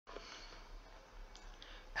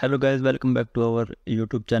Hello guys, welcome back to our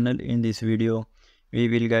YouTube channel. In this video, we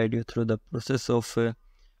will guide you through the process of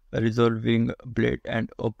resolving Blade and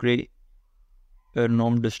Sorcery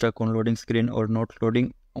normed stuck on loading screen or not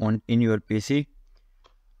loading on in your PC.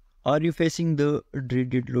 Are you facing the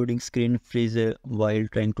dreaded loading screen freeze while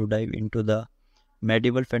trying to dive into the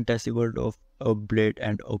medieval fantasy world of Blade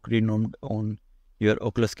and Sorcery normed on your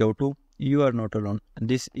Oculus Quest 2? You are not alone.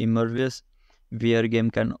 This immersive VR game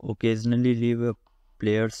can occasionally leave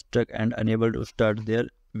players stuck and unable to start their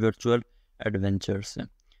virtual adventures.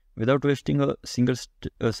 Without wasting a single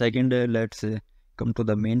second, let's come to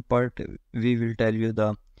the main part. We will tell you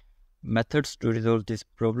the methods to resolve this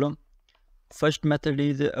problem. First method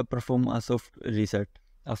is perform a soft reset.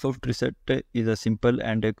 A soft reset is a simple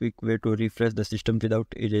and a quick way to refresh the system without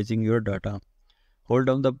erasing your data. Hold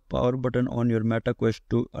down the power button on your Meta Quest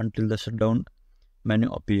 2 until the shutdown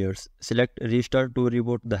menu appears. Select Restart to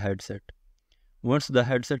reboot the headset. Once the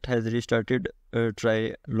headset has restarted,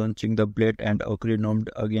 try launching the Blade and Sorcery normed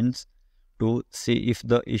again to see if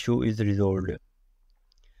the issue is resolved.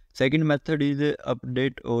 Second method is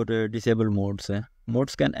update or disable modes.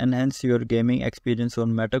 Modes can enhance your gaming experience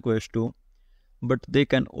on Meta Quest 2, but they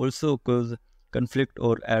can also cause conflict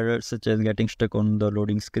or errors such as getting stuck on the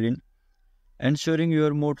loading screen. Ensuring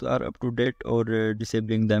your modes are up to date or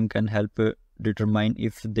disabling them can help determine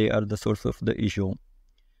if they are the source of the issue.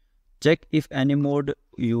 Check if any mode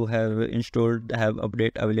you have installed have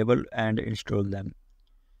update available and install them.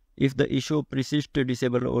 If the issue persists,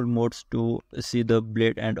 disable all modes to see the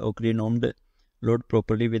Blade and Sorcery normed load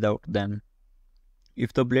properly without them.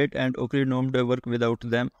 If the Blade and Sorcery normed work without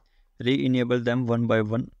them, re-enable them one by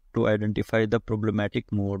one to identify the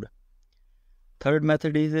problematic mode. Third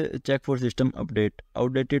method is check for system update.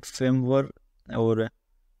 Outdated firmware or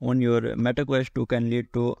on your Meta Quest 2 can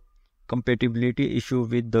lead to compatibility issue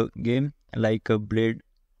with the game like Blade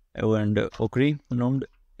and Sorcery normed.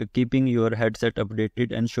 Keeping your headset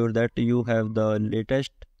updated ensure that you have the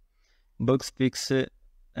latest bugs fix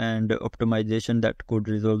and optimization that could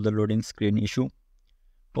resolve the loading screen issue.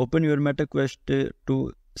 Open your Meta Quest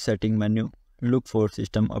 2 setting menu. Look for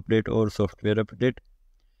system update or software update.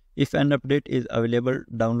 If an update is available,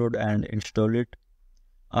 download and install it.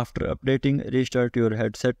 After updating, restart your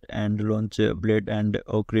headset and launch Blade and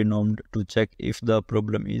Sorcery normed to check if the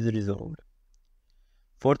problem is resolved.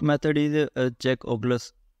 Fourth method is check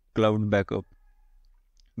Oculus Cloud Backup.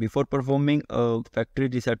 Before performing a factory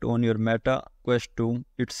reset on your Meta Quest 2,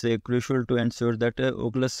 it's crucial to ensure that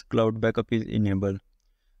Oculus Cloud Backup is enabled.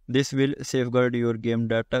 This will safeguard your game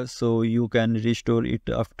data so you can restore it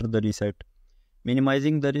after the reset,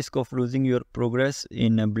 minimizing the risk of losing your progress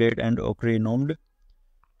in Blade and Sorcery normed.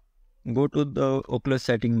 Go to the Oculus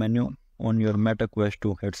setting menu on your Meta Quest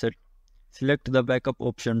 2 headset. Select the backup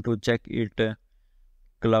option to check it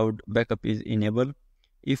cloud backup is enabled.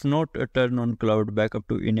 If not, turn on cloud backup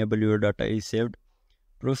to enable your data is saved.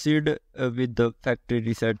 Proceed with the factory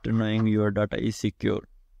reset knowing your data is secure.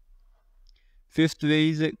 Fifth way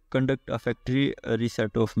is conduct a factory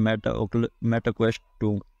reset of Meta Quest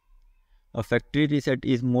 2. A factory reset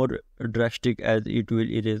is more drastic as it will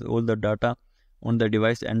erase all the data on the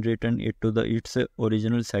device and return it to its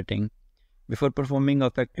original setting. Before performing a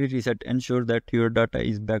factory reset, ensure that your data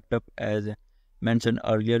is backed up as mentioned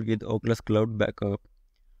earlier with Oculus Cloud Backup.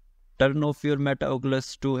 Turn off your Meta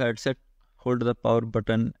Oculus 2 headset. Hold the power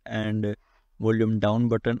button and volume down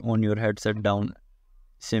button on your headset down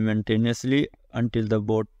simultaneously until the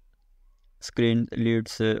boot screen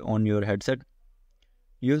leads on your headset.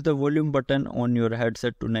 Use the volume button on your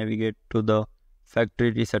headset to navigate to the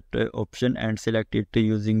factory reset option and select it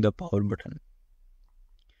using the power button.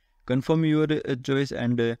 Confirm your choice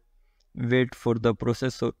and wait for the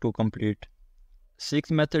process to complete.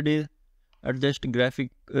 Sixth method is adjust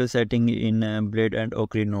graphic setting in Blade and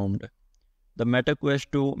Sorcery normed. The Meta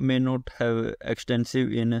Quest 2 may not have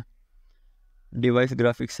extensive in-device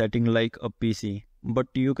graphic setting like a PC, but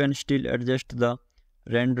you can still adjust the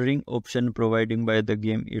rendering option provided by the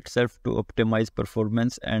game itself to optimize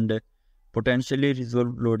performance and potentially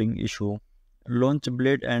resolve loading issue. Launch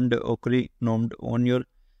Blade and Sorcery normed on your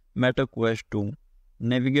Meta Quest 2.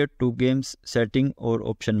 Navigate to Games Setting or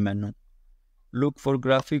Option menu. Look for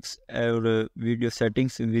graphics or video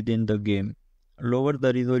settings within the game. Lower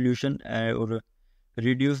the resolution or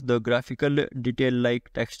reduce the graphical detail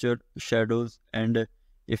like texture, shadows and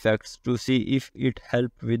effects to see if it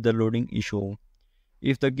helps with the loading issue.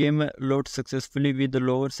 If the game loads successfully with the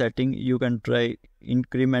lower setting, you can try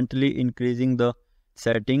incrementally increasing the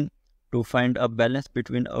setting to find a balance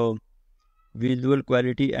between visual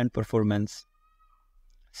quality and performance.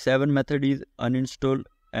 Seventh method is uninstall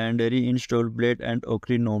and reinstall Blade and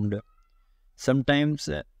Nomad. Sometimes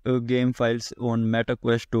game files on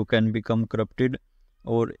MetaQuest 2 can become corrupted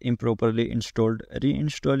or improperly installed.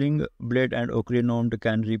 Reinstalling Blade and Nomad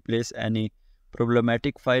can replace any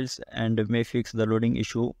problematic files and may fix the loading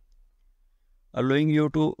issue, allowing you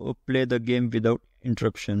to play the game without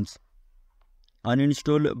interruptions.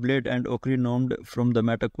 Uninstall Blade and Nomad from the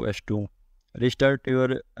MetaQuest 2. Restart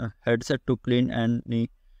your headset to clean any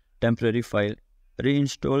temporary file.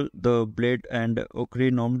 Reinstall the Blade and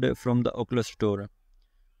Nomad from the Oculus Store.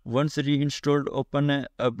 Once reinstalled, open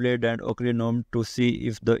a Blade and Nomad to see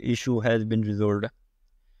if the issue has been resolved.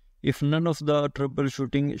 If none of the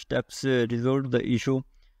troubleshooting steps resolve the issue,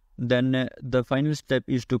 then the final step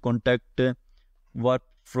is to contact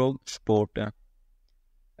Frog support.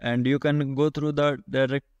 And you can go through the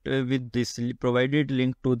direct with this provided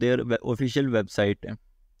link to their official website.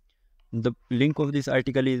 The link of this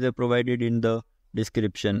article is provided in the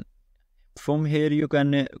description. From here you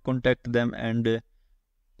can contact them and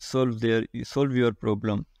solve your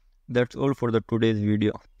problem. That's all for the today's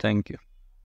video. Thank you.